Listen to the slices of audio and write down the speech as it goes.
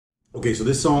Okay, so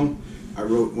this song I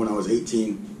wrote when I was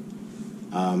 18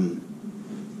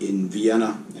 in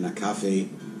Vienna in a cafe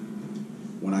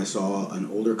when I saw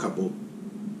an older couple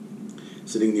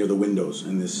sitting near the windows,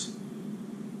 and there's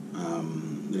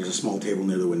a small table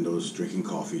near the windows drinking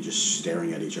coffee, just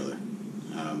staring at each other.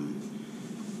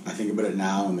 I think about it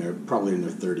now, and they're probably in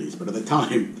their 30s, but at the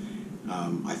time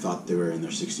I thought they were in their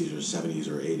 60s or 70s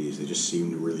or 80s. They just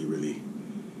seemed really, really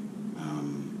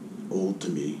old to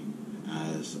me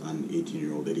as an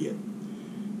 18-year-old idiot.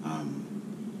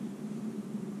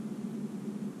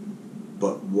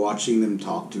 But watching them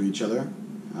talk to each other,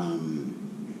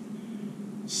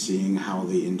 seeing how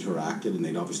they interacted, and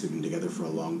they'd obviously been together for a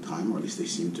long time, or at least they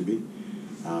seemed to be,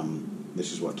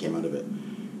 this is what came out of it.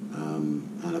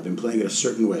 And I've been playing it a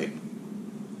certain way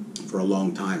for a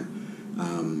long time.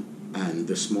 And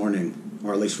this morning,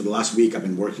 or at least for the last week, I've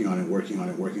been working on it,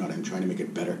 and trying to make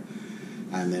it better.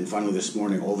 And then finally this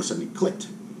morning, all of a sudden it clicked.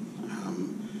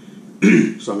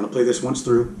 So I'm going to play this once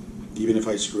through, even if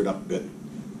I screw it up a bit.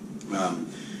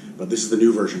 But this is the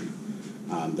new version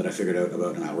that I figured out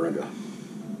about an hour ago.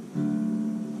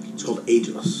 It's called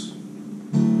Ageless.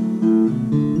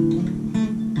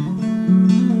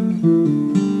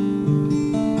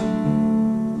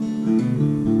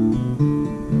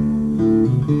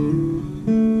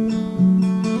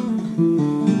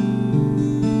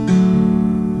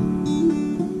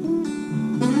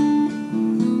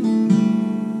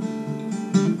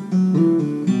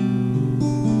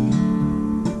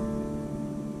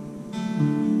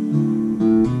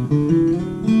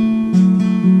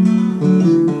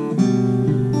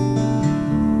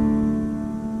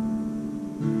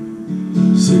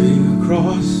 Sitting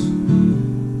across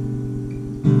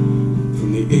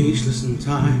from the ageless in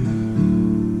time,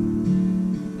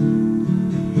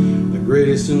 the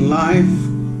greatest in life,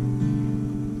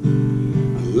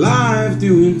 alive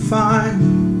doing fine,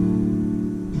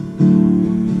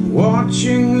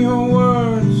 watching your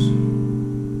words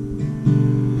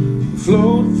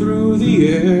float through the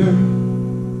air.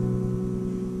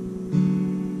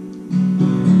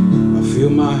 I feel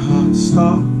my heart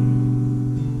stop,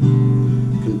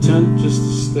 content just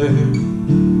to stare.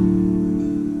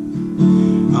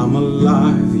 I'm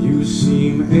alive, you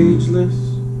seem ageless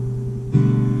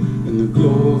in the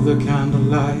glow of the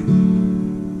candlelight,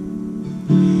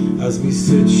 as we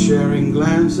sit sharing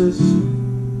glances,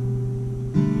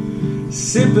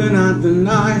 sipping at the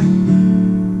night.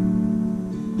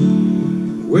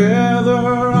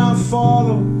 Whether I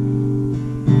follow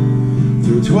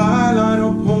through twilight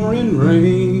or pouring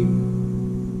rain,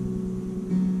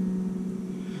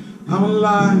 I'm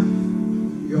alive,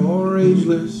 you're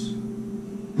ageless,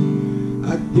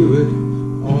 I'd do it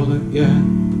all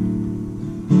again.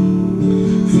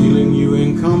 Feeling you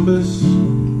encompass,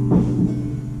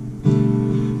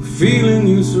 feeling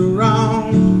you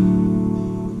surround,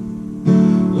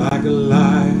 like a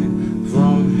light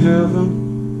from heaven,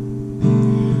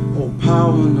 or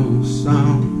power, no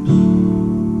sound.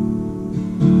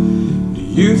 Do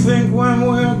you think when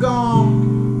we're gone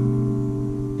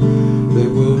they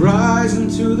will rise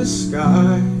into the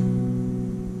sky?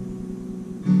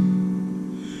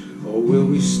 Or will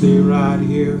we stay right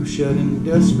here shedding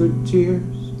desperate tears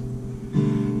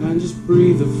and just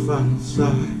breathe a final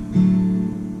sigh?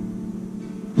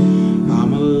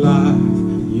 I'm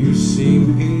alive, you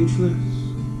seem ageless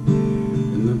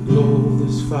in the glow of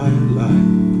this firelight,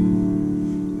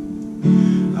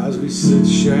 as we sit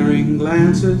sharing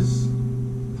glances,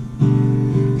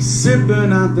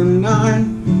 sipping at the night.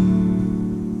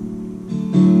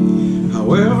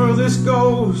 However this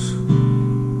goes,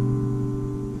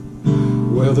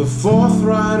 whether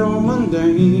forthright or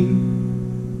mundane,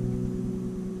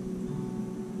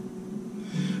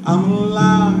 I'm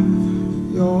alive,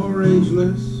 you're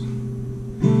ageless,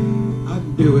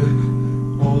 I'd do it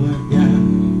all again.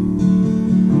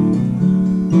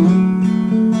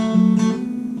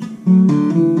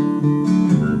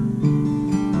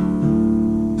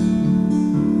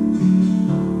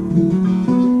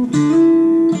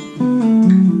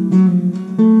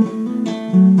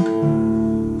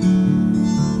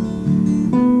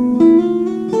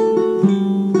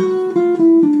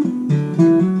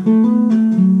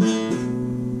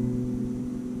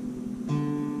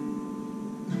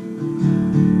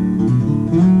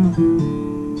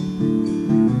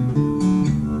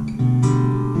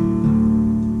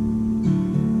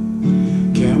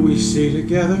 We stay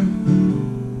together,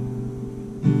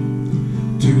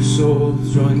 two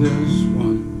souls joined as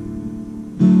one,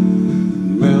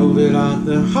 melded at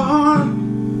the heart,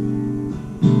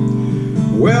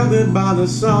 welded by the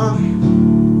sun.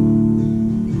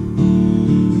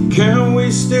 Can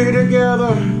we stay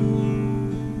together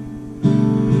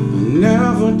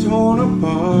we're torn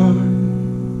apart.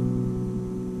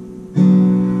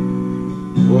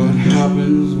 What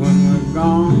happens when we're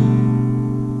gone?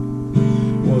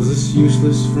 Was this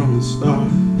useless from the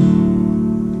start?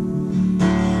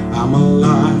 I'm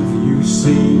alive, you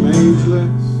seem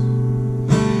ageless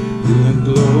in the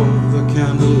glow of the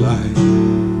candlelight.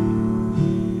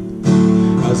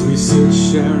 As we sit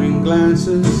sharing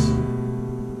glances,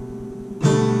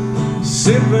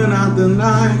 sipping out the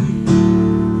night.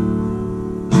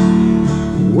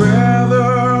 Whether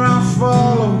I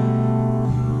follow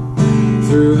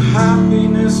through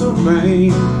happiness or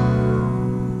pain,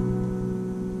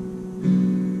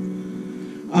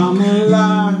 I'm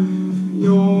alive,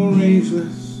 you're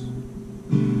ageless.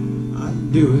 I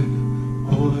do it